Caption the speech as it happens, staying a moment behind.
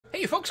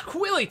folks,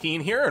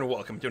 Quill18 here, and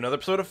welcome to another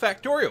episode of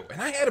Factorio.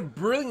 And I had a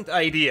brilliant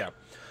idea.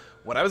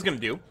 What I was going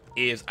to do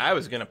is I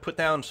was going to put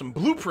down some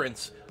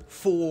blueprints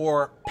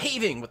for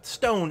paving with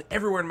stone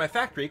everywhere in my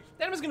factory.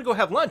 Then I was going to go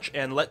have lunch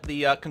and let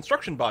the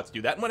construction bots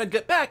do that. And when I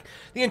get back,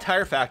 the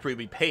entire factory would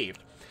be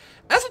paved.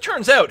 As it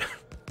turns out,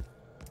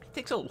 it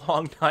takes a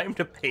long time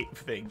to pave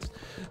things.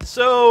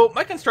 So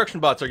my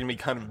construction bots are going to be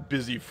kind of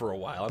busy for a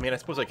while. I mean, I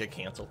suppose I could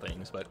cancel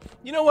things, but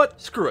you know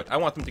what? Screw it. I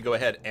want them to go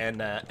ahead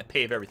and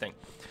pave everything.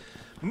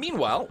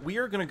 Meanwhile, we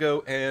are going to go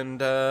and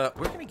we're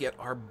going to get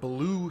our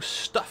blue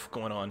stuff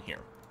going on here.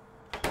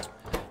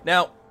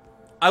 Now,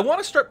 I want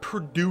to start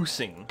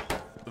producing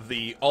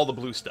all the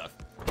blue stuff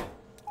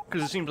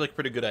because it seems like a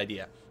pretty good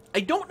idea. I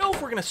don't know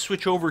if we're going to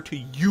switch over to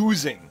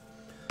using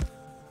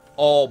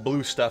all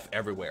blue stuff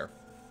everywhere.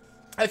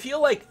 I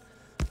feel like,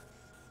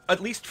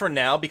 at least for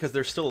now, because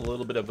there's still a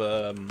little bit of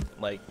a,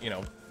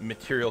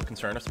 material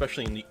concern,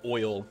 especially in the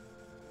oil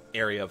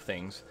area of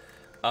things,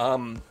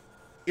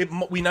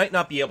 we might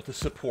not be able to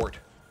support,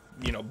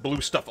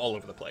 blue stuff all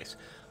over the place.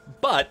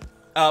 But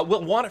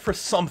we'll want it for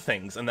some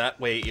things, and that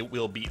way it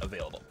will be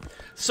available.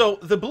 So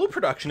the blue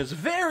production is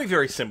very,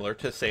 very similar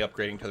to, say,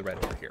 upgrading to the red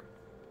over here.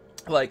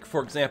 Like,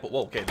 for example,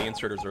 well, okay, the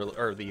inserters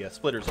or the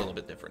splitters are a little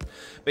bit different.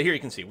 But here you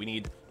can see we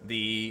need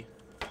the...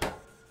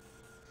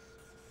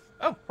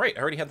 Oh, right,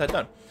 I already had that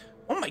done.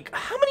 Oh my god,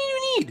 how many do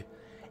you need?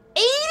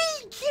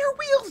 80 gear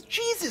wheels?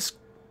 Jesus,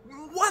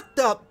 what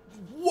the...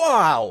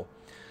 Wow.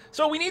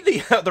 So we need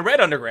the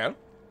red underground.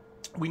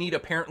 We need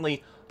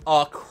apparently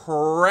a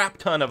crap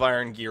ton of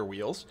iron gear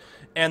wheels.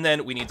 And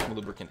then we need some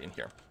lubricant in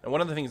here. And one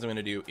of the things I'm going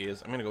to do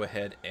is I'm going to go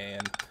ahead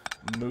and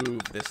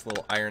move this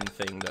little iron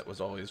thing that was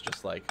always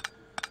just like...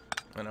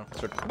 I know,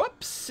 sort of...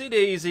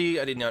 Whoopsie-daisy.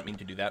 I did not mean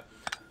to do that.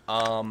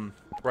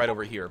 Right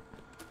over here.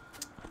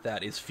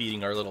 That is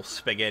feeding our little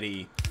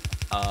spaghetti...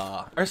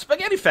 our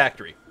spaghetti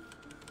factory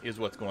is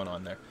what's going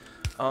on there.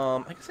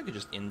 I guess I could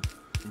just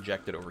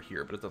inject it over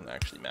here, but it doesn't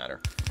actually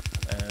matter.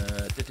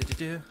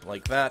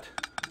 Like that.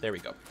 There we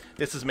go.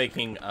 This is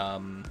making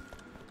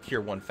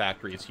Tier 1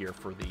 factories here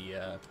for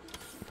the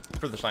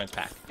science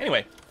pack.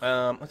 Anyway,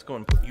 let's go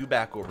and put you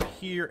back over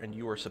here, and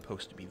you are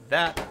supposed to be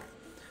that.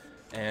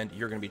 And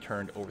you're going to be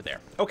turned over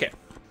there. Okay.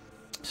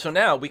 So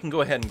now we can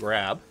go ahead and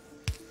grab,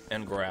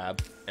 and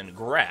grab, and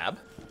grab.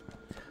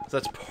 So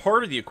that's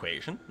part of the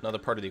equation. Another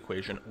part of the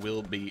equation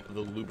will be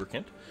the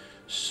lubricant.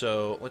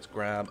 So let's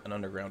grab an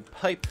underground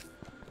pipe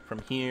from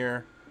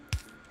here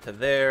to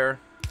there.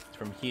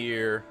 From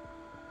here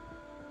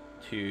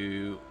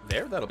to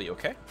there. That'll be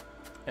okay.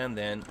 And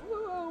then,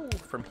 whoa,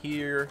 from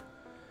here,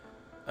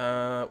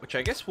 which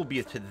I guess will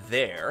be to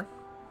there.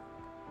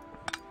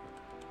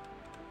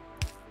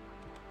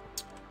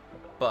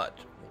 But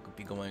we'll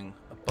be going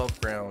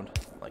above ground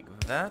like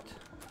that.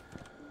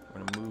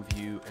 I'm going to move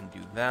you and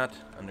do that.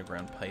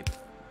 Underground pipe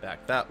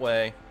back that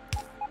way.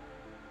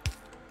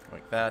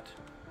 Like that.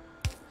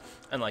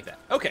 And like that.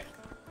 Okay.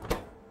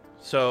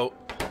 So,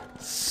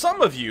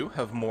 some of you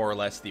have more or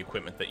less the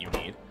equipment that you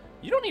need.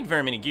 You don't need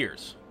very many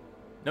gears.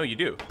 No, you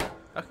do.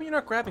 How come you're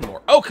not grabbing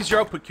more? Oh, because your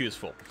output queue is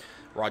full.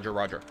 Roger,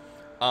 roger.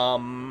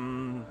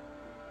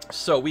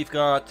 So we've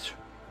got...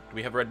 Do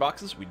we have red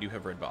boxes? We do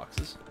have red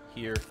boxes.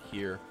 Here,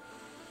 here,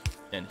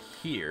 and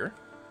here.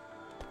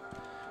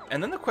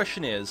 And then the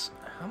question is,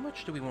 how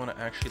much do we want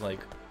to actually,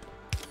 like,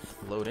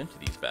 load into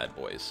these bad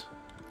boys?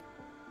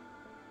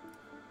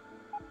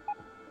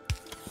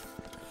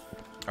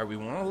 Are we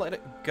gonna let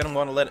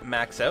it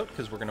max out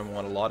because we're gonna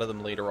want a lot of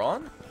them later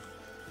on?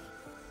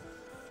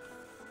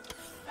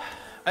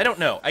 I don't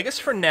know. I guess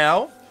for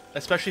now,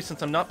 especially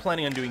since I'm not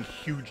planning on doing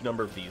a huge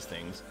number of these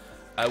things,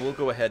 I will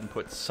go ahead and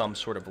put some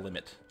sort of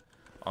limit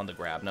on the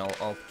grab. Now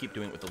I'll keep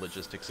doing it with the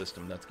logistics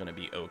system. That's gonna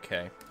be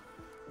okay.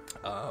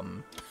 I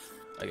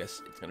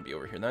guess it's gonna be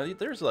over here. Now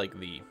there's like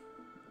the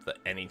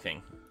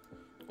anything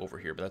over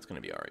here, but that's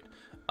gonna be all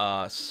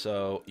right.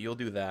 So you'll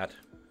do that.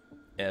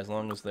 As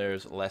long as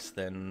there's less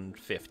than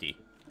 50.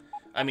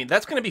 I mean,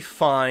 that's going to be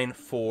fine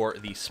for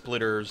the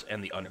splitters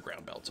and the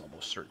underground belts,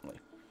 almost certainly.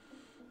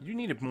 You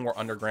need more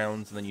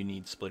undergrounds than you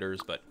need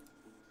splitters, but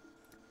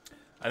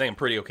I think I'm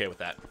pretty okay with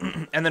that.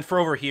 And then for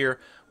over here,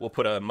 we'll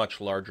put a much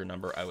larger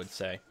number, I would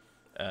say.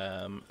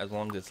 As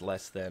long as it's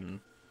less than,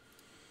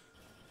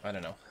 I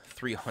don't know,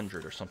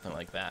 300 or something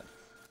like that.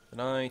 Did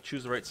I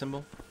choose the right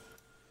symbol?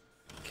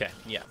 Okay,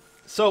 yeah.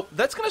 So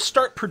that's going to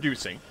start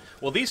producing.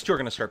 Well, these two are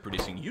going to start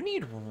producing. You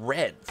need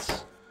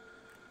reds.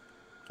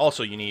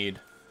 Also, you need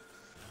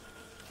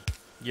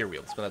gear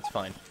wheels, but that's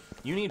fine.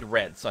 You need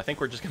reds, so I think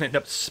we're just going to end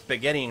up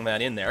spaghettiing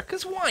that in there,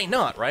 because why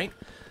not, right?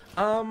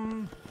 I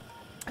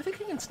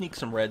think I can sneak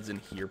some reds in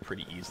here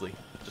pretty easily,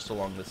 just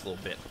along this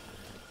little bit.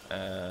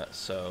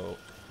 So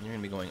you're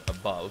going to be going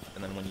above,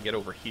 and then when you get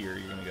over here,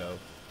 you're going to go...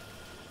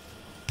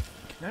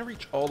 Can I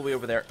reach all the way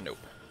over there? Nope.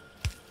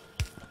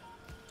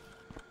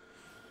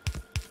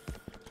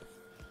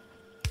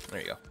 There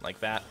you go, like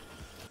that.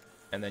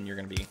 And then you're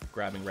going to be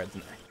grabbing reds,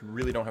 and you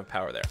really don't have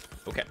power there.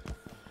 Okay.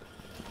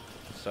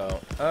 So,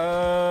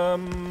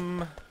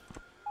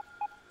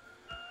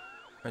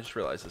 I just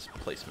realized this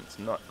placement's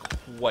not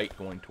quite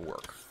going to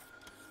work.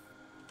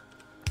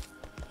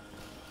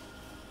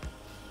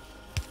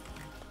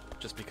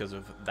 Just because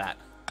of that.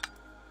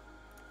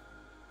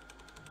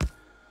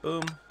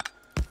 Boom.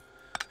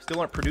 Still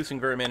aren't producing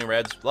very many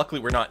reds.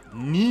 Luckily, we're not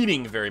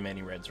needing very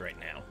many reds right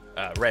now.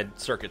 Red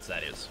circuits,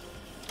 that is.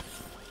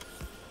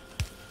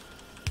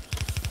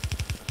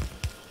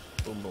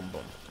 Boom, boom,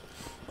 boom.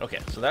 Okay,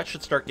 so that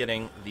should start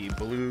getting the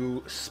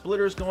blue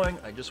splitters going.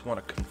 I just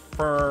want to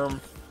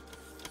confirm.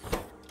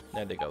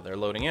 There they go. They're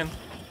loading in,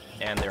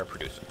 and they're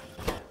producing.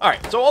 All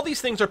right, so all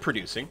these things are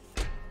producing.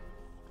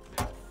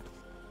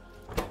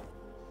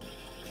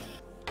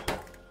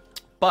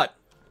 But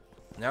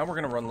now we're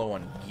going to run low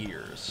on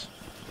gears.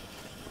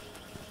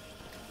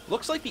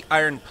 Looks like the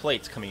iron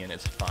plates coming in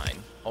is fine.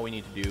 All we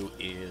need to do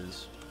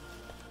is...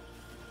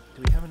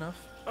 Do we have enough?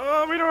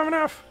 Oh, we don't have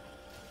enough!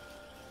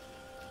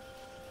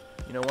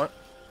 You know what?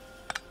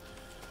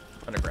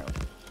 Underground.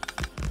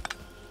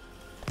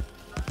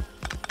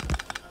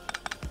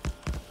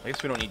 I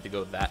guess we don't need to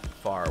go that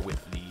far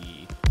with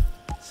the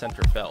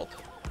center belt.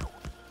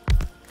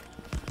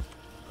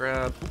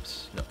 Grab,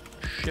 oops, no,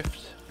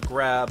 shift,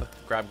 grab,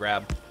 grab,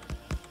 grab.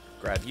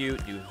 Grab you,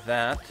 do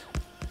that.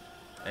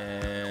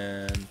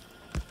 And...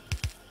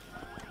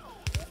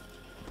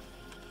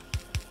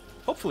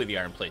 hopefully the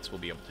iron plates will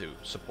be able to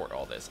support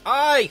all this.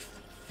 I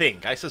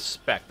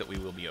suspect that we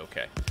will be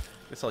okay.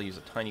 I guess I'll use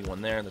a tiny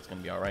one there. That's going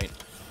to be alright.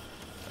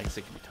 I guess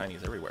it can be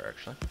tinies everywhere,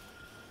 actually.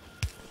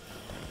 There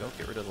we go.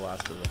 Get rid of the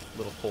last of the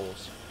little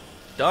holes.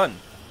 Done!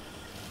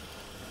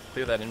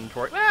 Clear that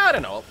inventory. Well, I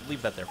don't know. I'll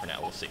leave that there for now.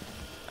 We'll see.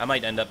 I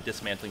might end up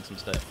dismantling some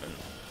stuff and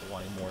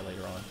wanting more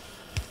later on.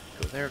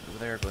 Go there, go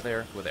there, go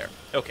there, go there.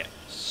 Okay.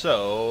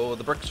 So,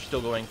 the bricks are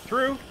still going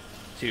through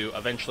to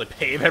eventually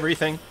pave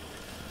everything.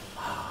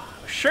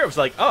 Sure, it was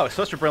like, oh,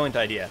 such a brilliant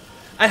idea.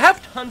 I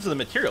have tons of the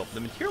material. The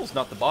material's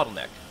not the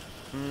bottleneck.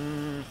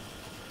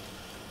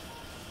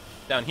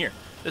 Down here.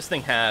 This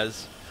thing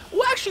has...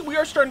 well, actually, we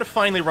are starting to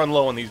finally run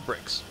low on these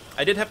bricks.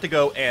 I did have to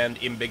go and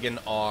embiggen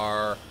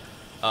our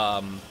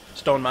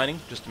stone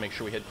mining, just to make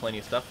sure we had plenty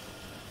of stuff.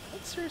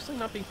 That's seriously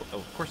not being... oh,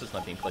 of course it's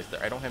not being placed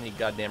there. I don't have any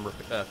goddamn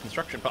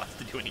construction bots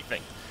to do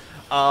anything.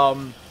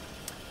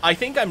 I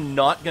think I'm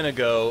not going to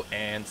go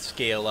and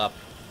scale up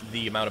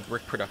the amount of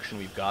brick production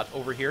we've got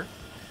over here.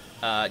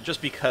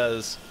 Just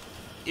because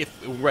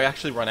if we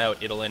actually run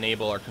out, it'll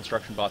enable our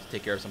construction bots to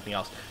take care of something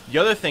else. The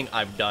other thing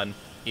I've done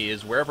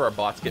is wherever our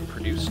bots get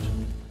produced...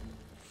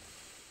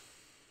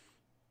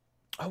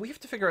 oh, we have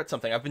to figure out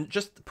something. I've been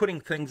just putting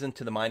things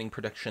into the mining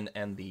production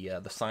and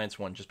the science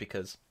one just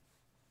because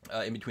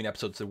in between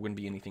episodes there wouldn't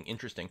be anything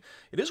interesting.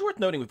 It is worth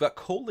noting we've got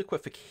coal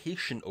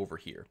liquefaction over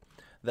here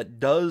that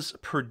does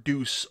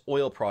produce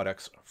oil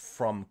products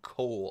from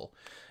coal.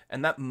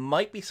 And that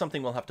might be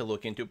something we'll have to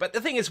look into. But the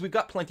thing is, we've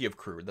got plenty of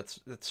crude. That's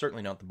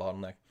certainly not the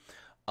bottleneck.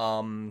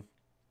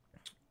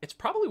 It's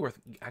probably worth...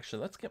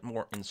 actually, let's get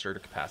more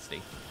inserter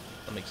capacity.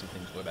 That'll make some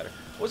things go better.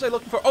 What was I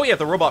looking for? Oh, yeah,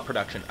 the robot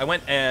production. I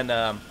went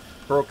and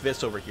broke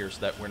this over here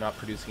so that we're not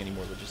producing any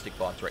more logistic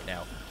bots right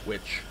now,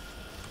 which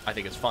I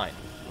think is fine.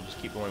 We'll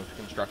just keep going with the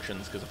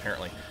constructions, because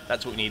apparently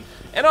that's what we need.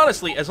 And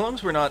honestly, as long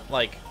as we're not,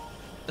 like...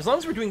 as long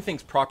as we're doing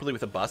things properly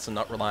with a bus and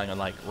not relying on,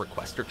 like,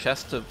 requester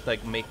chests to,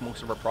 like, make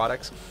most of our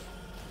products...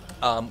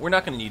 we're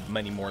not going to need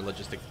many more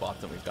logistics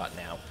bots than we've got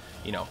now.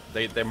 You know,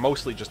 they're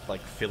mostly just,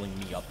 like, filling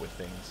me up with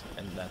things,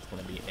 and that's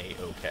going to be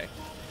A-okay.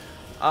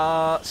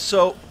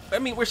 So, I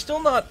mean, we're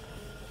still not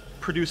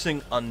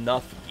producing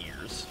enough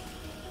gears.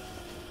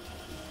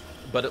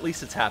 But at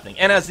least it's happening.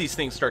 And as these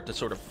things start to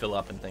sort of fill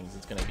up and things,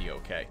 it's going to be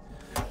okay.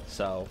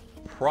 So,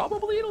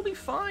 probably it'll be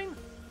fine.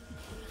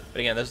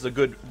 But again, this is the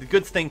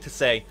good thing to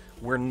say.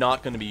 We're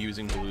not going to be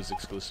using blues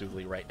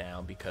exclusively right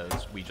now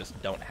because we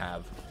just don't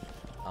have...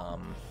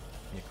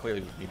 yeah,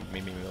 clearly,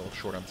 maybe a little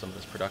short on some of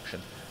this production.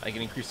 I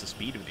can increase the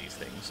speed of these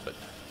things, but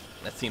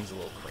that seems a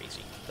little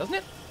crazy, doesn't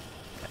it?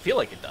 I feel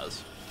like it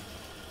does.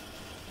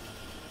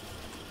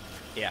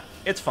 Yeah,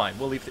 it's fine.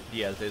 We'll leave it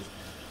as is.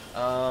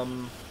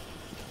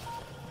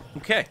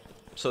 Okay,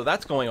 so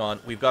that's going on.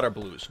 We've got our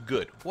blues.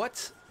 Good.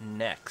 What's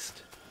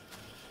next?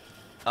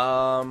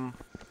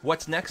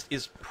 What's next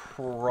is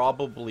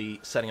probably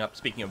setting up,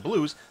 speaking of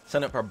blues,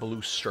 setting up our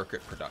blue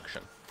circuit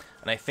production.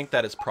 And I think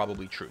that is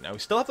probably true. Now, we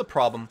still have the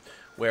problem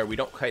where we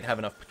don't quite have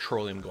enough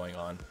petroleum going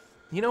on.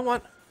 You know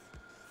what?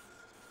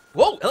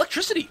 Whoa,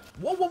 electricity!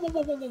 Whoa, whoa, whoa,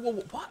 whoa, whoa, whoa,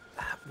 whoa, what?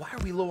 Why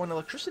are we low on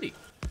electricity?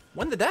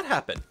 When did that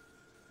happen?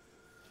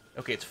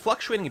 Okay, it's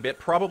fluctuating a bit.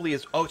 Probably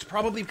is... oh, it's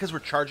probably because we're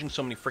charging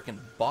so many freaking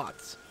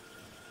bots.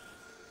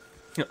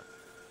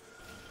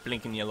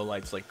 Blinking yellow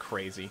lights like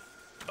crazy.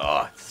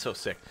 Oh, it's so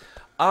sick.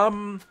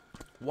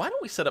 Why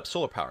don't we set up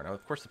solar power? Now,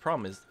 of course, the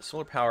problem is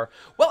solar power...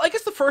 well, I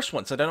guess the first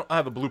one, since I don't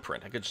have a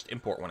blueprint, I could just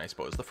import one, I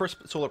suppose. The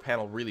first solar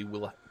panel really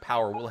will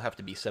have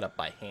to be set up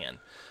by hand.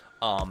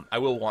 I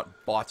will want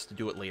bots to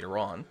do it later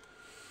on.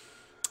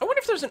 I wonder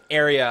if there's an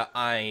area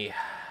I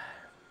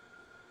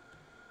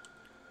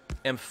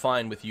am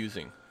fine with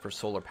using for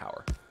solar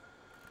power.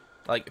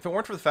 Like, if it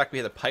weren't for the fact we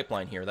had a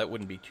pipeline here, that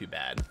wouldn't be too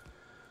bad.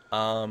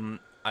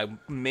 I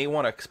may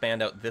want to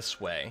expand out this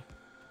way.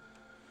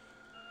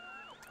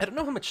 I don't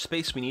know how much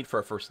space we need for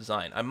our first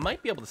design. I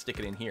might be able to stick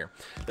it in here.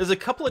 There's a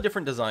couple of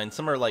different designs.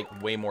 Some are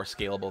like way more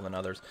scalable than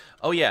others.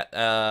 Oh yeah,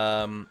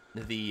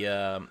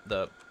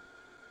 the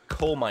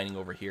coal mining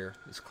over here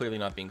is clearly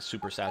not being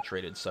super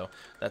saturated, so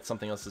that's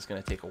something else that's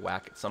going to take a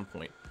whack at some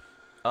point.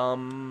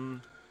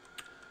 You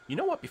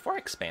know what? Before I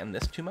expand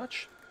this too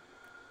much,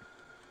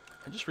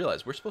 I just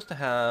realized we're supposed to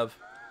have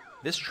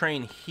this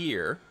train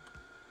here.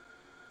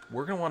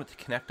 We're going to want it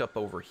to connect up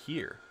over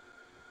here.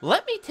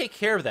 Let me take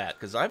care of that,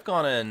 because I've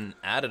gone and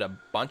added a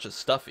bunch of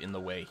stuff in the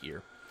way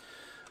here.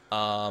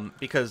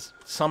 Because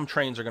some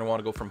trains are going to want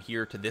to go from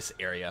here to this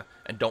area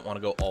and don't want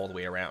to go all the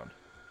way around.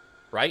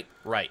 Right?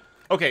 Right.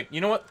 Okay, you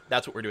know what?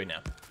 That's what we're doing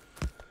now.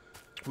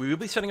 We will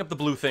be setting up the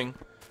blue thing.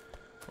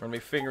 We're going to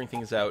be figuring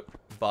things out.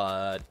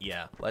 But,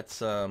 yeah, let's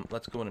go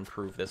and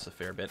improve this a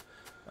fair bit.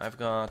 I've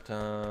got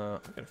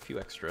a few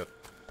extra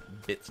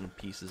bits and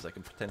pieces. I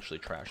can potentially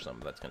trash some,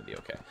 but that's going to be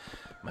okay.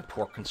 My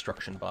poor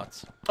construction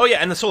bots. Oh yeah,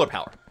 and the solar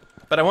power.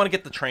 But I want to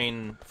get the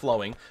train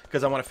flowing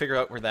because I want to figure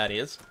out where that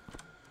is.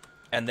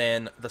 And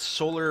then the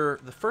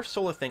first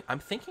solar thing, I'm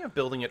thinking of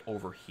building it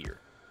over here.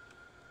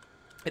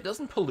 It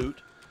doesn't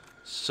pollute,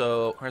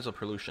 so where's the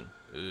pollution?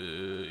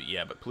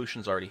 Yeah, but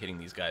pollution's already hitting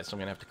these guys, so I'm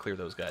gonna have to clear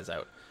those guys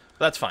out.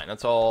 But that's fine.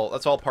 That's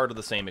all part of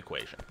the same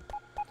equation.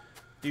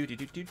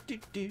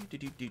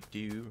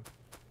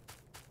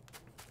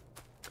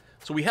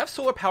 So we have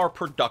solar power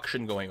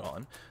production going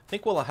on. I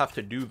think what I'll have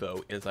to do,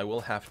 though, is I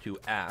will have to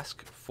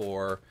ask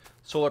for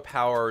solar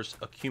powers,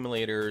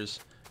 accumulators,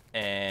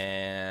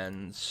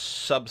 and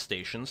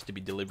substations to be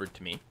delivered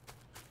to me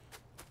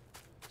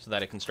so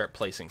that I can start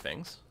placing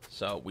things.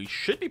 So we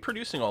should be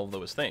producing all of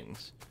those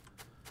things.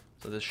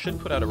 So this should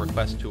put out a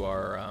request to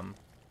our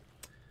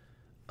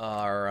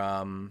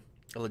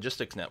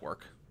logistics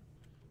network.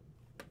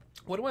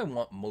 What do I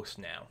want most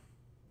now?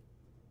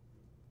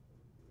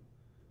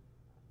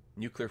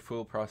 Nuclear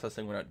fuel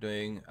processing, we're not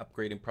doing.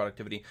 Upgrading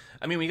productivity.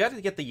 I mean, we got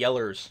to get the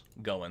yellers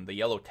going, the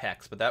yellow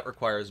techs, but that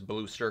requires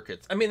blue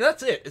circuits. I mean,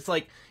 that's it. It's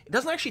like, it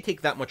doesn't actually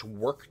take that much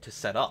work to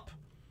set up,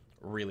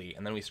 really,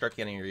 and then we start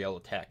getting your yellow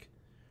tech.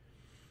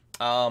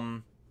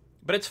 But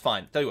it's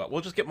fine. Tell you what,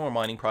 we'll just get more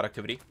mining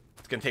productivity.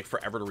 It's going to take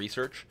forever to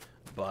research,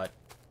 but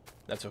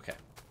that's okay.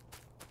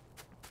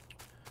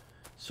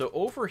 So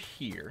over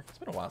here, it's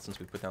been a while since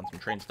we put down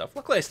some train stuff.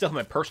 Luckily, I still have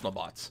my personal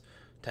bots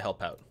to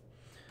help out.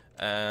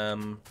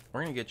 We're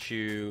going to get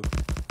you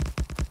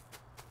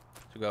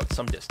to go out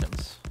some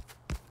distance.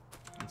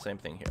 And same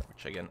thing here,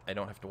 which again, I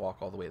don't have to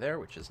walk all the way there,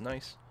 which is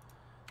nice.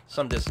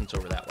 Some distance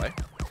over that way.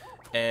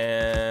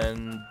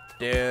 And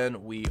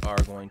then we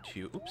are going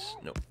to, oops,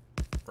 nope.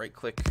 Right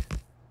click,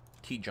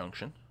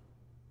 T-junction,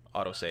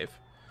 autosave.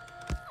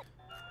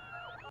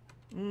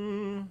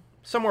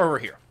 Somewhere over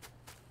here.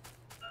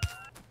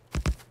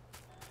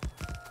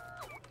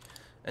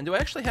 And do I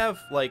actually have,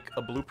 like,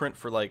 a blueprint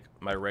for, like,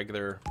 my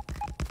regular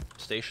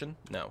station?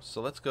 No.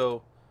 So let's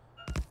go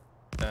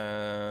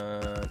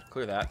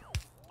clear that.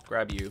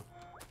 Grab you.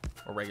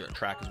 Or regular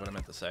track is what I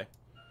meant to say.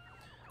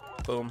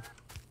 Boom.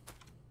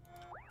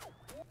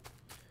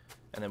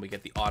 And then we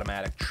get the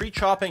automatic tree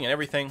chopping and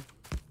everything.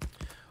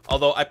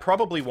 Although I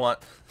probably want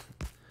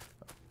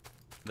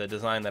the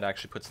design that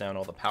actually puts down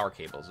all the power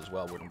cables as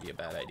well. Wouldn't be a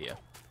bad idea.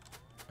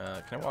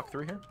 Can I walk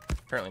through here?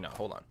 Apparently not.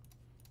 Hold on.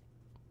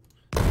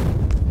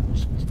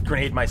 Just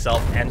grenade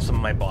myself and some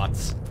of my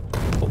bots.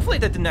 Hopefully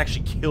that didn't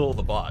actually kill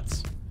the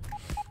bots.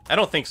 I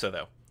don't think so,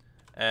 though.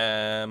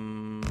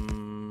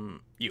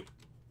 You.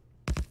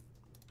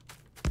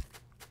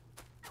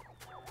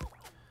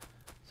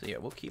 So yeah,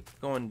 we'll keep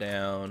going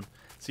down.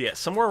 So yeah,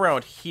 somewhere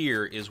around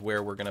here is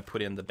where we're going to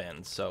put in the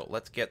bends. So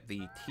let's get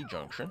the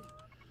T-junction.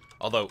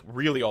 Although,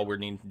 really all we're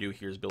needing to do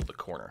here is build the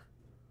corner.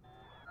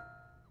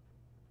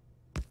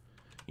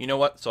 You know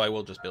what? So I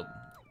will just build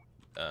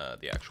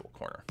the actual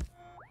corner.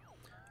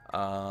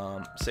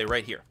 Say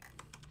right here.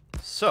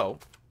 So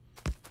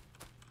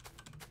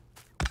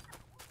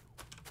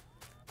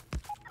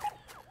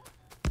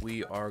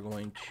we are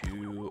going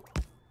to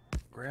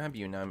grab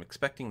you. Now I'm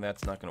expecting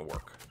that's not going to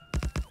work.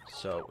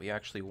 So we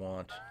actually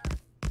want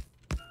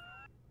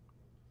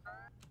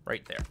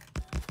right there.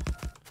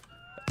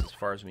 That's as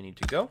far as we need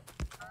to go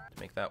to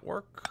make that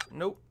work.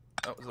 Nope,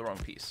 that was the wrong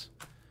piece.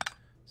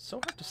 So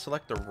hard to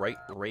select the right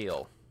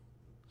rail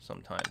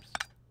sometimes.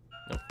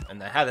 Nope,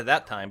 and I had it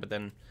that time, but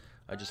then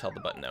I just held the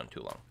button down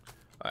too long.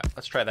 Alright,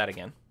 let's try that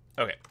again.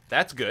 Okay,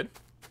 that's good.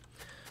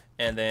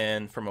 And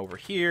then from over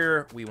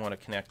here, we want to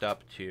connect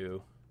up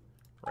to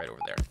right over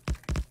there.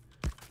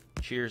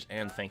 Cheers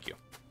and thank you.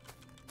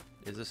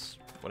 Is this...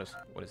 What is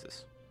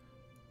this?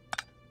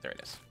 There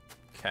it is.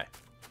 Okay.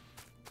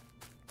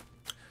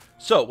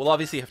 So, we'll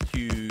obviously have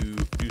to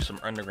do some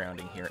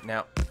undergrounding here.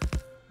 Now,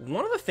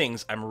 one of the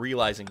things I'm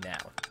realizing now,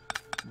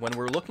 when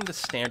we're looking to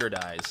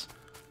standardize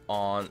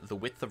on the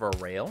width of our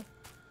rail,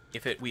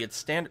 if we had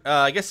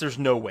I guess there's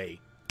no way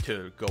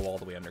to go all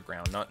the way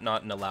underground.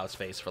 Not in allow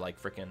space for,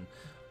 like, frickin'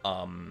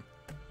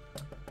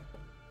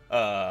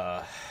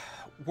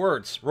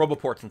 words,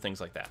 roboports and things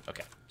like that.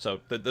 Okay, so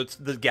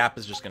the gap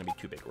is just going to be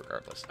too big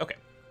regardless. Okay.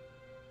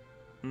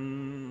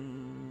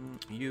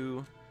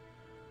 you.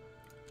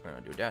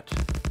 Do that.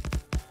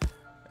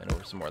 And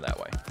over some more that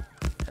way.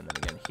 And then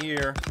again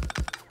here.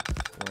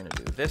 We're going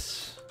to do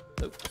this.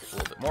 Oh, a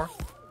little bit more.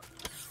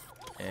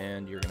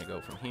 And you're going to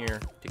go from here,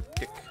 tick,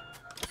 tick,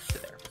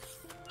 to there.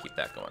 Keep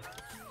that going.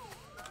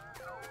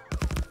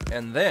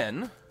 And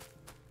then,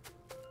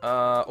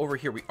 over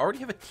here, we already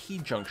have a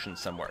T-junction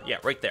somewhere. Yeah,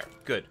 right there.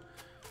 Good.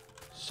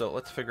 So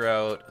let's figure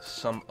out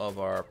some of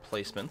our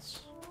placements.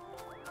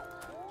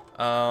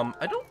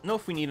 I don't know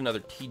if we need another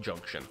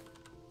T-junction.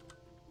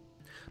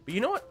 But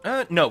you know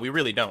what? No, we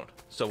really don't.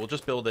 So we'll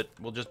just build it.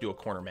 We'll just do a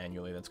corner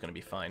manually. That's going to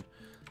be fine.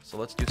 So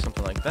let's do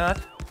something like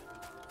that.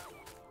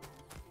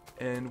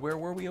 And where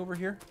were we over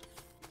here?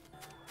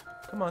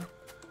 Come on.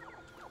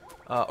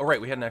 Oh, right.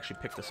 We hadn't actually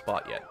picked a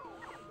spot yet.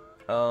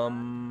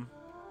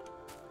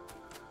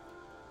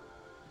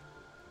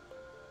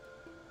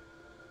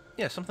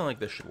 Yeah, something like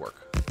this should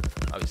work.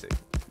 Obviously,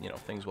 you know,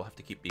 things will have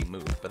to keep being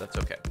moved, but that's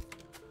okay.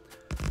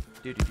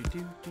 Do do do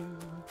do do.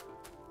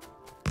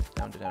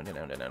 Down, down, down,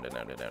 down, down, down,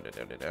 down, down,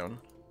 down, down, down.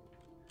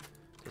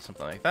 Do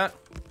something like that.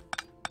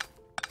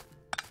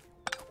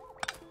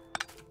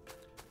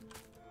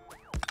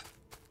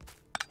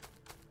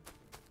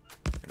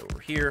 And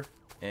over here,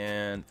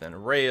 and then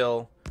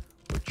rail,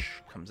 which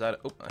comes out.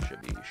 Oh, I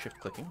should be shift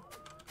clicking.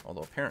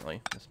 Although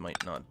apparently this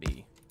might not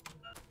be.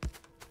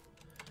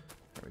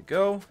 There we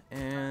go,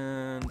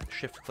 and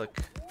shift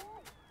click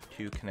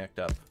to connect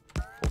up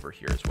over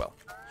here as well.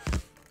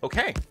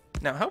 Okay,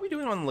 now how are we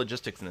doing on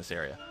logistics in this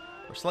area?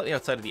 We're slightly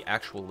outside of the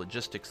actual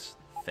logistics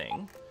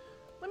thing.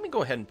 Let me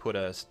go ahead and put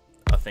a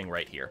thing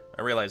right here.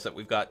 I realize that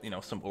we've got, you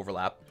know, some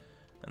overlap,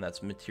 and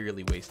that's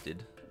materially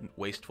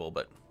wasteful,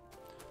 but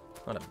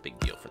not a big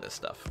deal for this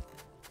stuff.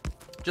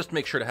 Just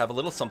make sure to have a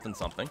little something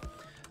something.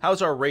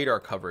 How's our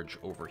radar coverage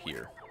over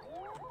here?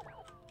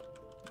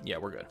 Yeah,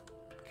 we're good.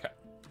 Okay.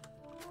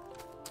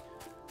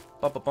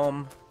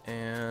 Bum,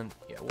 and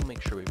yeah, we'll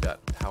make sure we've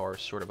got power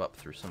sort of up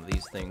through some of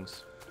these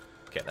things.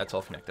 Okay, that's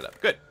all connected up.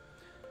 Good.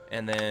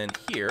 And then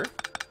here,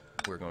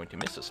 we're going to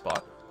miss a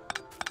spot.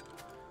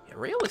 Yeah,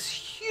 rail is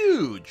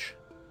huge.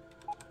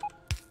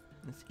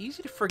 It's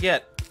easy to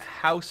forget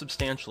how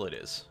substantial it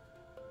is.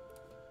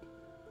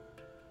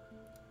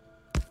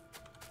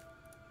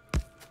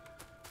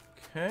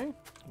 Okay,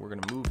 we're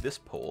going to move this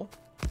pole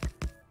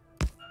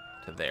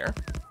to there.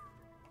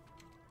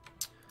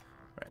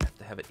 Right, I have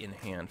to have it in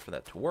hand for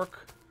that to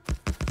work.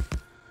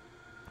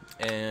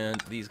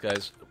 And these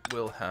guys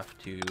will have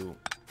to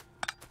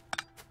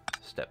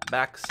step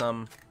back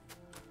some.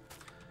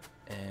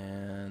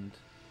 And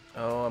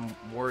oh, I'm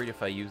worried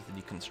if I use the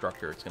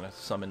deconstructor, it's going to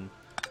summon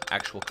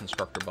actual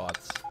constructor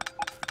bots.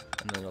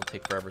 And then it'll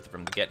take forever for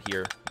them to get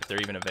here, if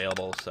they're even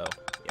available. So,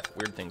 yeah,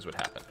 weird things would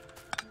happen.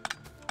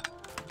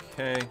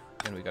 Okay,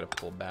 and we got to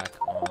pull back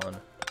on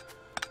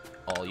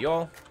all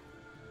y'all.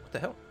 What the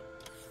hell?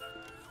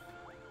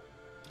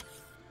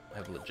 I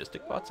have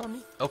logistic bots on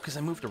me? Oh, because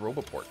I moved to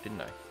Roboport,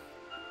 didn't I?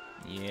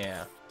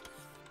 Yeah.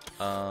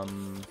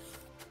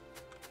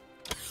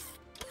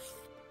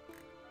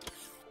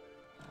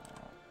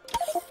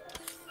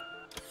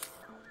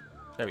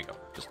 There we go.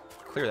 Just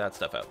clear that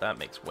stuff out. That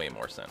makes way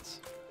more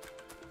sense.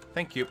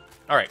 Thank you.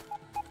 All right.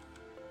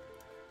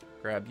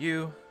 Grab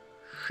you.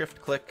 Shift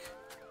click.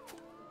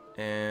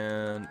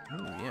 And,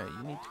 ooh, yeah,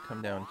 you need to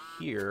come down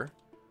here.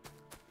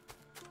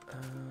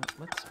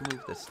 Let's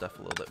move this stuff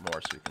a little bit more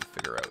so we can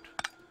figure out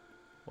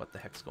what the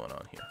heck's going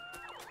on here.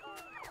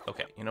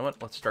 Okay, you know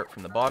what? Let's start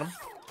from the bottom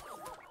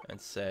and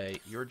say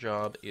your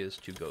job is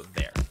to go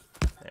there.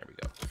 There we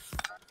go.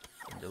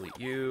 And delete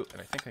you,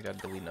 and I think I got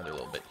to delete another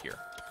little bit here.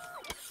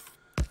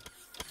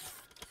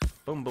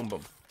 Boom, boom,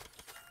 boom.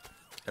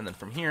 And then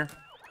from here,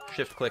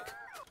 shift click,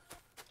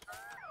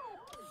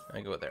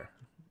 I go there.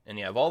 And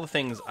yeah, of all the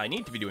things I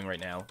need to be doing right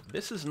now,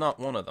 this is not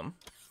one of them.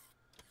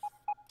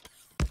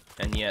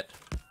 And yet,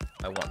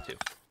 I want to. Get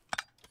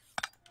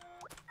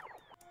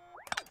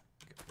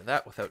rid of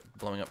that without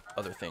blowing up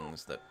other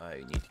things that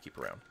I need to keep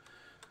around.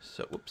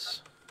 So,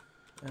 whoops.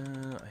 I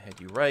had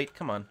you right.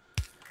 Come on.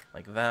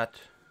 Like that.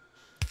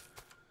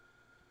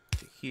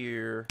 To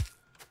here.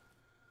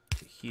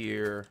 To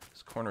here.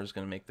 This corner is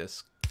going to make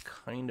this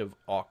kind of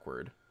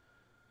awkward.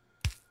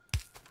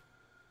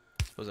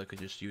 Suppose I could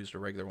just use a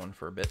regular one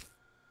for a bit.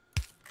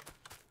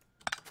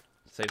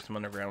 Save some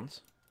undergrounds.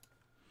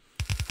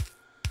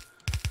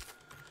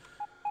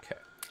 Okay,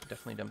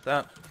 definitely dump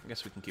that. I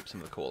guess we can keep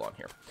some of the coal on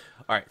here.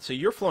 Alright, so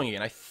you're flowing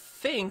again. I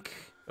think...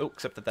 Oh,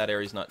 except that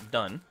area's not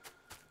done.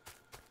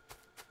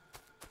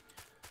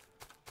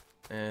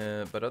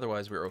 But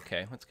otherwise we're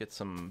okay. Let's get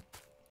some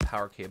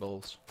power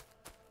cables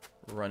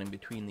running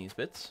between these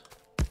bits.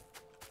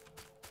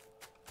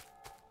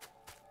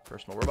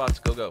 Personal robots,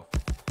 go, go.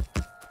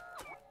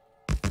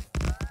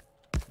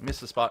 Miss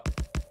the spot.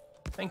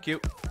 Thank you.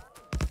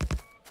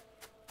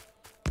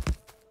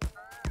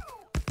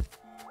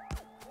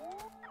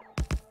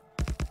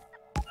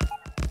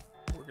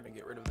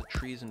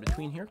 Trees in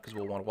between here because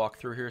we'll want to walk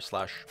through here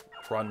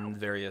 / run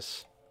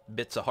various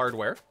bits of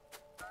hardware.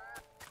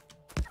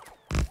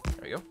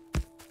 There we go.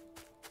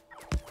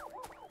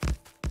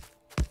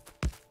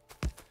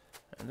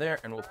 there,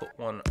 and we'll put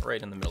one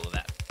right in the middle of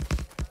that.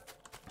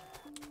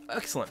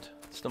 Excellent.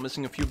 Still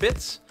missing a few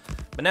bits,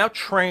 but now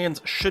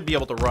trains should be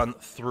able to run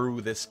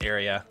through this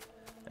area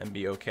and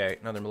be okay.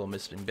 Another little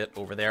missing bit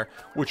over there,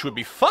 which would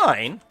be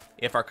fine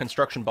if our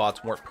construction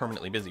bots weren't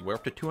permanently busy. We're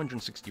up to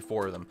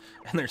 264 of them,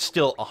 and they're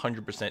still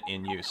 100%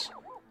 in use.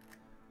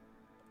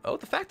 Oh,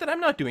 the fact that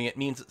I'm not doing it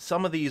means that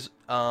some of these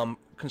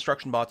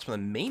construction bots from the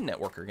main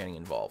network are getting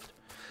involved.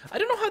 I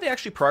don't know how they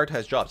actually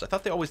prioritize jobs. I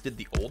thought they always did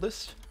the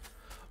oldest,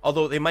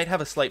 although they might have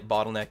a slight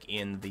bottleneck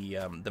in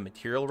the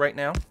material right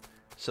now,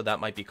 so that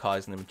might be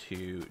causing them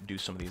to do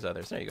some of these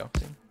others. There you go.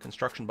 See?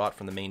 Construction bot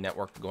from the main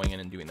network going in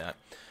and doing that.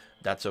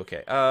 That's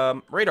okay.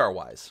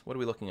 Radar-wise, what are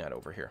we looking at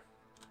over here?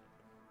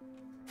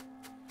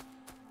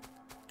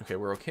 Okay,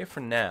 we're okay for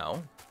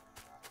now.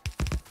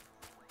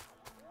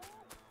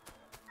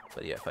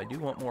 But yeah, if I do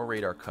want more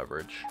radar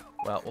coverage,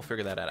 well, we'll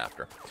figure that out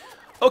after.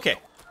 Okay.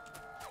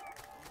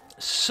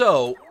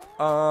 So,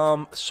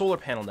 solar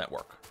panel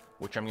network,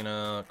 which I'm going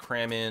to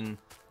cram in.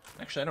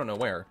 Actually, I don't know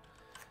where.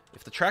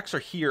 If the tracks are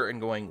here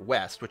and going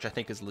west, which I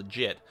think is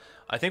legit,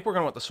 I think we're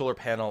going to want the solar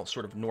panel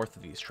sort of north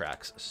of these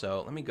tracks.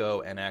 So let me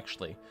go and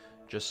actually,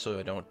 just so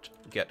I don't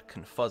get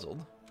confuzzled,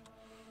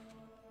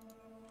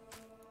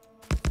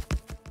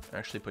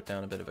 actually put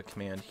down a bit of a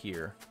command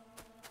here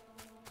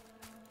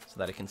so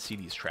that I can see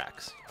these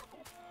tracks.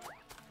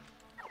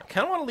 I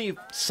kind of want to leave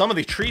some of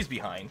the trees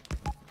behind.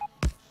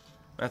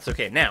 That's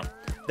okay. Now,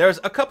 there's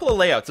a couple of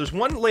layouts. There's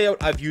one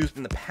layout I've used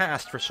in the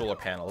past for solar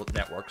panel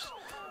networks,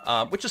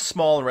 which is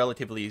small and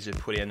relatively easy to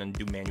put in and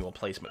do manual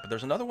placement. But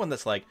there's another one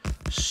that's like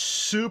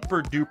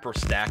super duper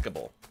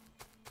stackable.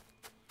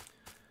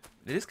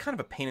 It is kind of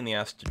a pain in the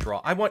ass to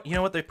draw. You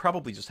know what? They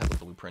probably just have a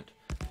blueprint.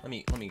 Let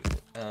me,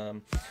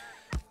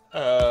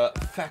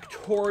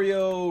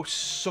 Factorio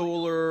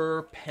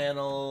solar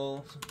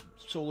panel,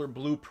 solar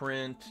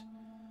blueprint,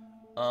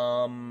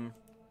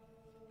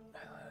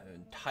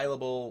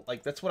 tileable,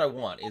 like that's what I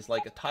want, is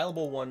like a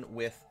tileable one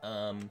with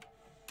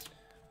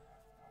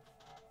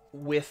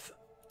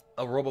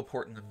a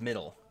roboport in the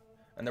middle.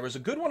 And there was a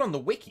good one on the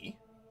wiki,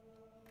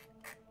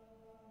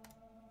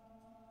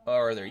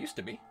 or there used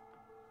to be.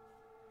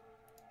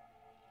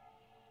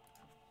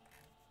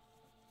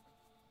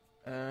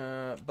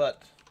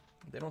 But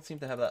they don't seem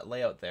to have that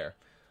layout there.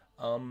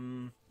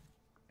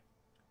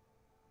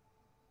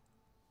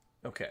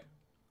 Okay.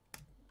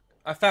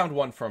 I found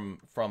one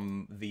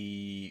from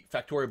the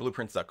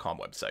FactorioBlueprints.com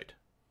website.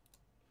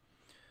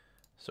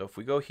 So if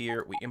we go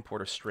here, we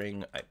import a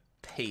string, I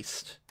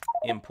paste,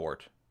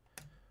 import,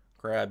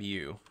 grab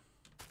you.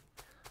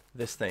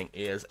 This thing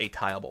is a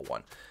tileable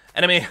one.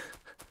 And I mean,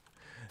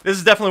 this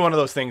is definitely one of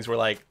those things where,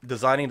 like,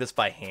 designing this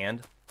by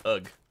hand,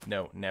 ugh,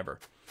 no, never.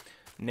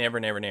 Never,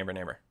 never, never,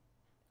 never.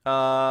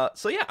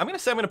 So yeah, I'm going to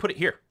say I'm going to put it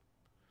here.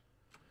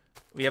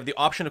 We have the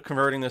option of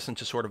converting this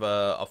into sort of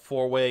a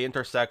four-way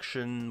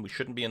intersection. We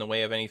shouldn't be in the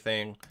way of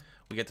anything.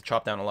 We get to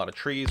chop down a lot of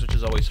trees, which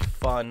is always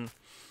fun.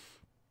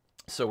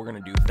 So we're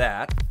going to do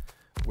that.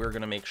 We're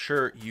going to make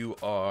sure you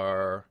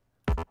are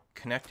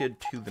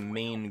connected to the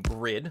main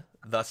grid,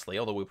 thusly,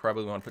 although we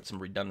probably want to put some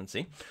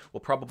redundancy.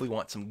 We'll probably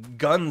want some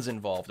guns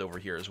involved over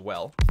here as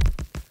well.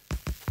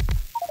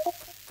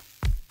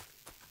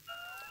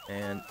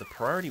 And the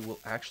priority will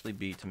actually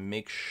be to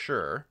make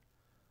sure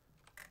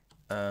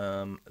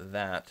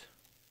that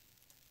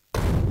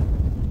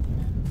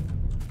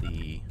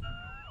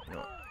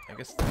I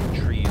guess the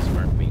trees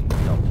aren't being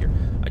held here.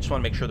 I just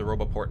want to make sure the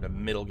roboport in the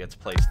middle gets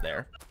placed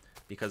there,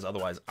 because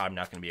otherwise I'm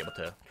not going to be able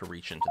to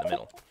reach into the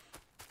middle.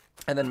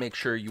 And then make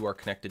sure you are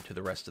connected to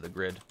the rest of the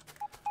grid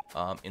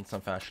in some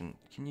fashion.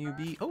 Can you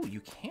be... Oh, you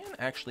can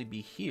actually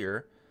be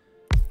here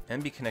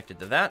and be connected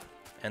to that.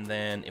 And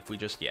then if we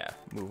just, yeah,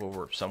 move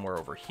over somewhere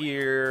over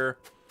here,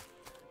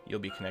 you'll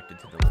be connected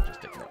to the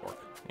logistic network.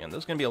 And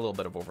there's going to be a little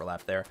bit of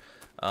overlap there.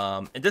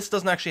 And this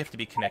doesn't actually have to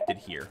be connected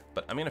here,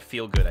 but I'm going to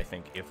feel good, I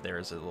think, if there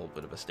is a little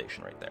bit of a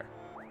station right there.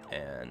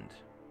 And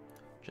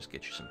just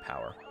get you some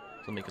power.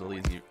 It'll make it a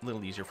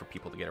little easier for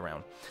people to get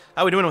around.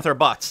 How are we doing with our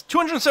bots?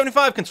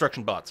 275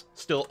 construction bots,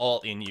 still all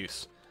in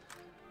use.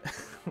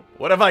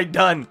 What have I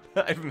done?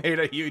 I've made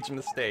a huge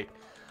mistake.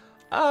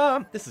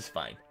 This is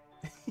fine.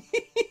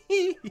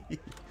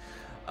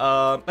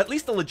 At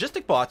least the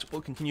logistic bots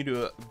will continue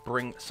to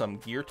bring some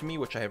gear to me,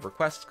 which I have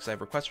requests, because I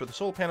have requests for the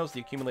solar panels, the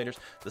accumulators,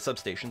 the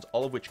substations,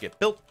 all of which get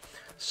built.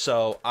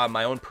 So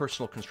my own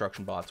personal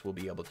construction bots will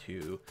be able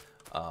to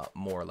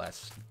more or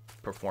less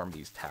perform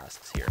these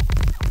tasks here.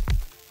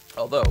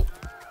 Although,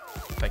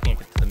 if I can't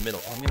get to the middle,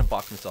 I'm going to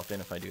box myself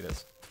in if I do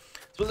this.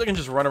 Suppose I can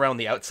just run around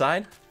the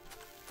outside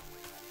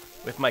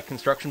with my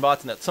construction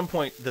bots, and at some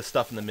point, the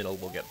stuff in the middle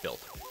will get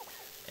built.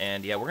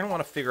 And yeah, we're going to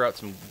want to figure out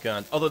some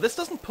guns. Although this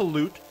doesn't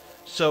pollute,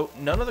 so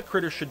none of the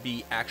critters should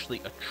be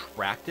actually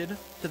attracted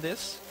to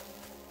this,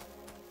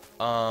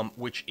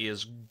 which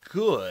is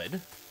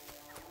good.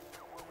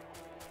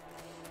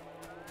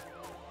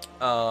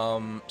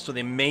 So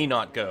they may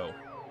not go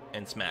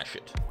and smash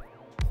it.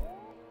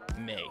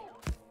 May.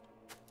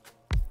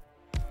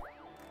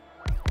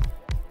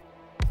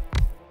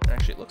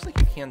 Actually, it looks like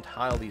you can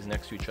tile these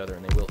next to each other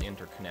and they will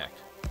interconnect.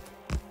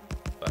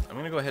 But I'm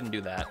going to go ahead and do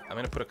that. I'm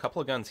going to put a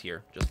couple of guns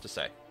here, just to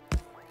say.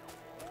 There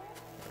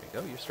we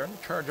go. You're starting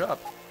to charge up.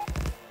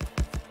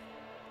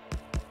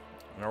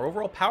 And our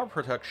overall power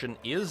production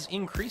is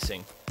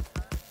increasing.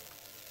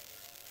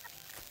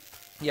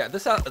 Yeah,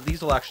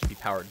 these will actually be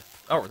powered.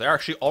 Oh, they're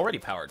actually already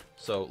powered.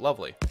 So,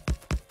 lovely.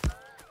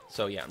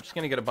 So, yeah, I'm just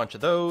going to get a bunch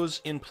of those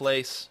in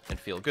place and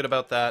feel good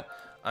about that.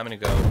 I'm going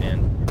to go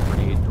and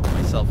grenade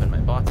myself and my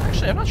bots.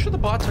 Actually, I'm not sure the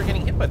bots are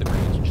getting hit by the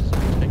grenades, which is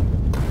interesting.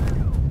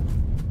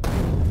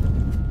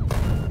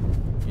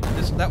 You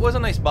know, that was a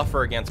nice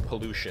buffer against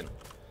pollution.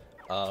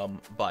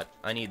 But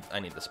I need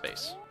the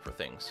space for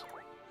things.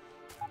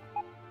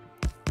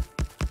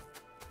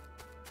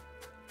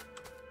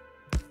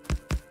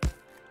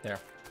 There.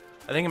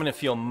 I think I'm going to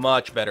feel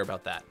much better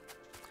about that.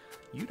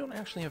 You don't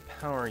actually have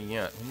power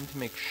yet. We need to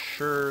make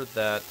sure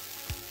that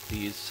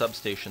these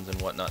substations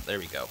and whatnot... There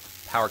we go.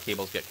 Power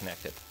cables get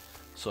connected,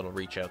 so it'll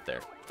reach out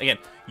there. Again,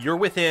 you're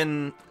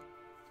within...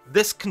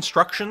 This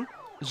construction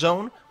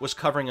zone was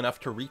covering enough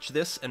to reach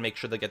this and make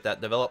sure they get that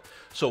developed.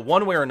 So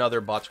one way or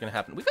another, bots are going to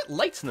happen. We've got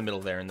lights in the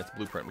middle there in this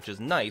blueprint, which is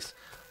nice.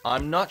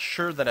 I'm not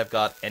sure that I've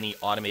got any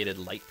automated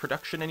light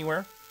production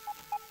anywhere.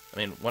 I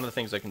mean, one of the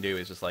things I can do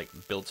is just, like,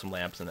 build some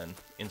lamps and then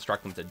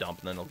instruct them to dump,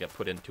 and then they'll get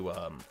put into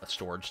a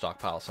storage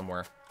stockpile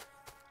somewhere.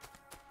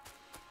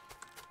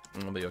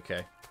 And it'll be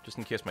okay. Just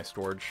in case my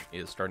storage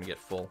is starting to get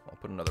full, I'll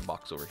put another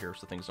box over here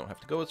so things don't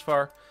have to go as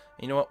far.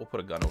 And you know what? We'll put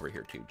a gun over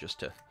here, too, just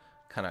to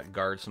kind of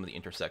guard some of the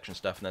intersection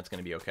stuff, and that's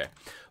going to be okay.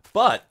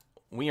 But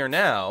we are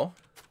now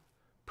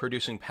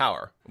producing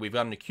power. We've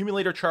got an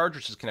accumulator charge,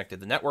 which is connected to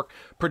the network.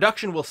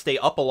 Production will stay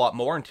up a lot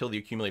more until the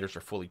accumulators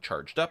are fully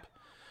charged up.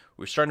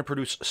 We're starting to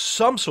produce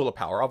some solar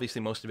power.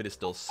 Obviously, most of it is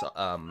still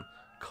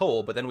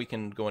coal, but then we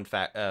can go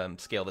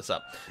and scale this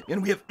up.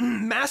 And we have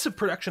massive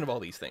production of all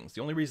these things.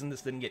 The only reason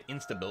this didn't get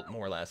insta-built,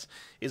 more or less,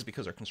 is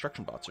because our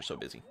construction bots are so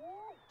busy.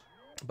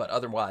 But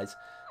otherwise,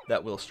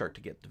 that will start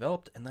to get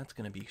developed, and that's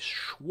going to be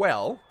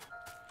swell.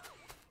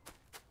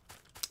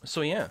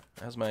 So yeah,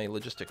 how's my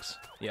logistics?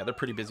 Yeah, they're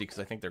pretty busy because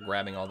I think they're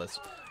grabbing all this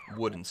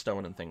wood and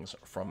stone and things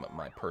from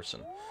my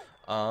person.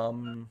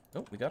 Oh,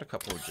 we got a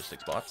couple of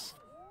logistics bots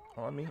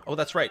on me. Oh,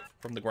 that's right,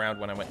 from the ground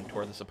when I went and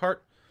tore this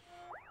apart.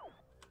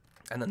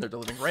 And then they're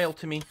delivering rail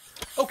to me.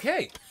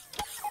 Okay,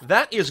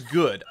 that is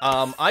good.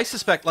 I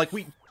suspect, like,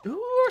 our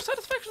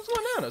satisfaction's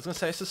going down. I was going to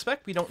say, I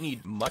suspect we don't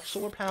need much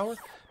solar power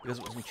because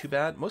it wasn't too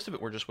bad. Most of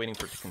it we're just waiting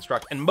for it to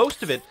construct. And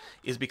most of it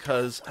is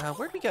because,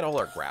 where'd we get all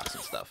our graphs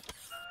and stuff?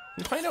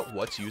 Can we find out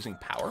what's using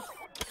power?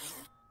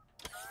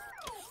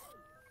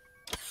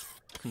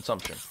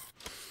 Consumption.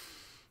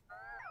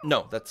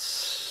 No,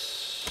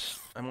 that's...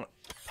 I want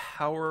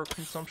power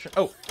consumption.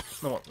 Oh,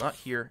 no, not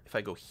here. If I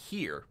go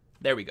here,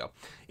 there we go.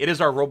 It is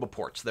our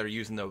roboports that are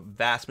using the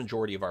vast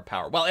majority of our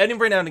power. Well, and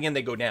every now and again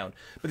they go down,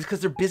 but it's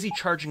because they're busy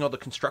charging all the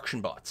construction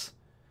bots.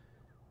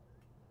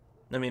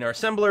 I mean, our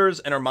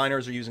assemblers and our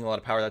miners are using a lot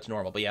of power. That's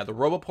normal. But yeah, the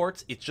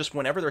roboports, it's just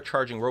whenever they're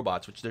charging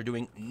robots, which they're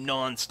doing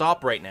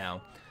non-stop right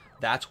now,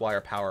 that's why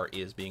our power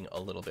is being a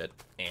little bit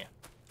eh.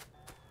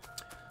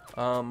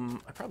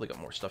 I probably got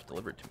more stuff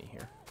delivered to me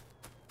here.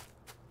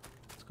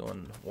 Let's go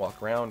and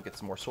walk around, get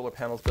some more solar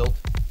panels built.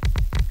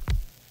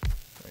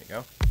 There you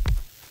go.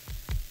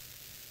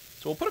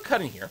 So we'll put a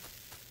cut in here.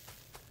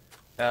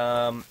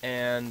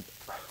 And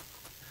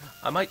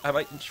I might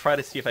try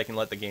to see if I can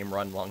let the game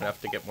run long enough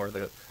to get more of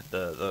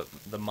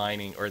the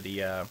mining or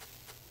the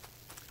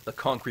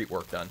concrete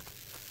work done.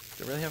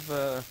 Do we really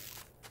have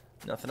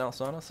nothing else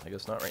on us? I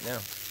guess not right now.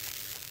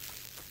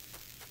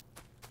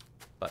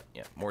 But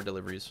yeah, more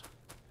deliveries.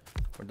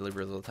 More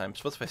deliveries all the time.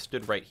 Suppose if I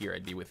stood right here,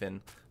 I'd be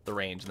within the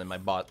range, and then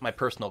my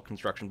personal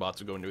construction bots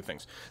would go and do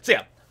things. So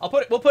yeah,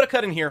 we'll put a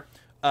cut in here,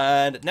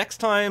 and next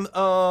time,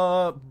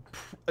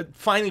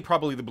 finally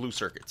probably the blue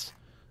circuits.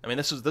 I mean,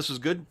 this was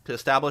good to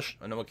establish.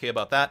 I'm okay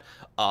about that.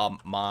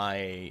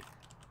 My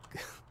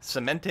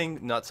cementing,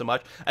 not so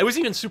much. I was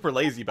even super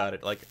lazy about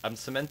it. Like, I'm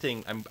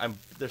cementing.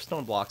 There's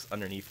stone blocks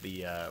underneath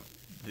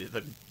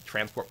the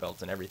transport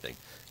belts and everything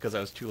because I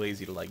was too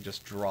lazy to, like,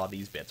 just draw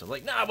these bits. I was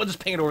like, nah, we'll just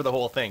paint over the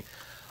whole thing.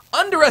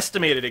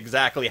 Underestimated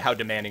exactly how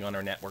demanding on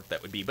our network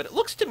that would be, but it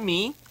looks to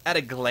me, at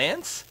a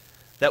glance,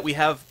 that we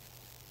have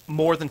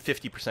more than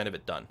 50% of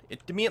it done.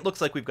 To me, it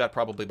looks like we've got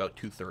probably about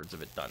 2/3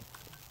 of it done.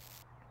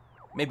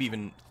 Maybe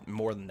even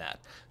more than that.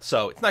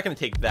 So it's not going to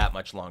take that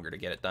much longer to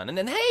get it done. And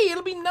then, hey,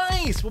 it'll be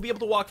nice! We'll be able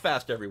to walk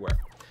fast everywhere.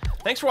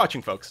 Thanks for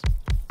watching, folks.